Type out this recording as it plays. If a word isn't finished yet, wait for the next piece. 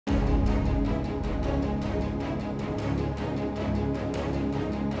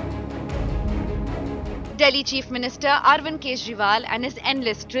Delhi Chief Minister Arvind Kejriwal and his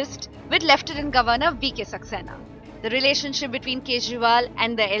endless tryst with Lieutenant Governor V.K. Saxena. The relationship between Kejriwal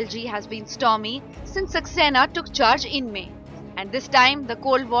and the LG has been stormy since Saxena took charge in May. And this time, the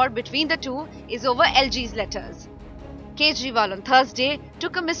Cold War between the two is over LG's letters. Kejriwal on Thursday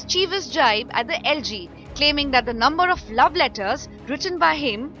took a mischievous jibe at the LG, claiming that the number of love letters written by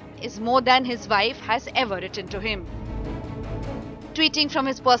him is more than his wife has ever written to him. Tweeting from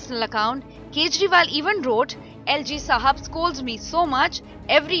his personal account, Kejriwal even wrote, "LG Sahab scolds me so much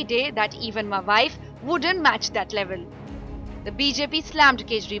every day that even my wife wouldn't match that level." The BJP slammed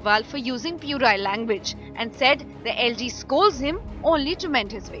Kejriwal for using puerile language and said the LG scolds him only to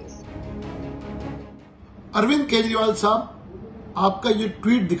mend his ways. Arvind Kejriwal साहब, आपका ये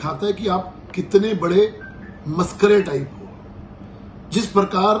tweet दिखाता है कि आप कितने बड़े मस्करे type हो। जिस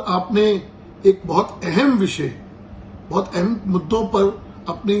प्रकार आपने एक बहुत अहम विषय, बहुत अहम मुद्दों पर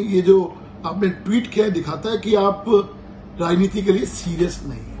अपने ये जो आपने ट्वीट किया दिखाता है कि आप राजनीति के लिए सीरियस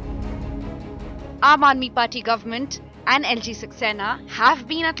नहीं हैं। Aam Aadmi Party government and LG Saxena have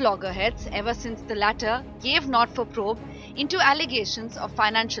been at loggerheads ever since the latter gave not for probe into allegations of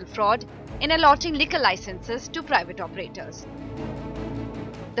financial fraud in allotting liquor licenses to private operators.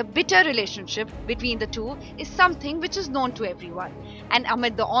 The bitter relationship between the two is something which is known to everyone, and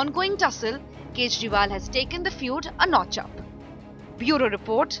amid the ongoing tussle, Kejriwal has taken the feud a notch up. Bureau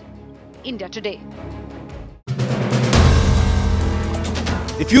Report, India Today.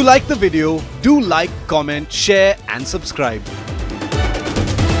 If you like the video, do like, comment, share and subscribe.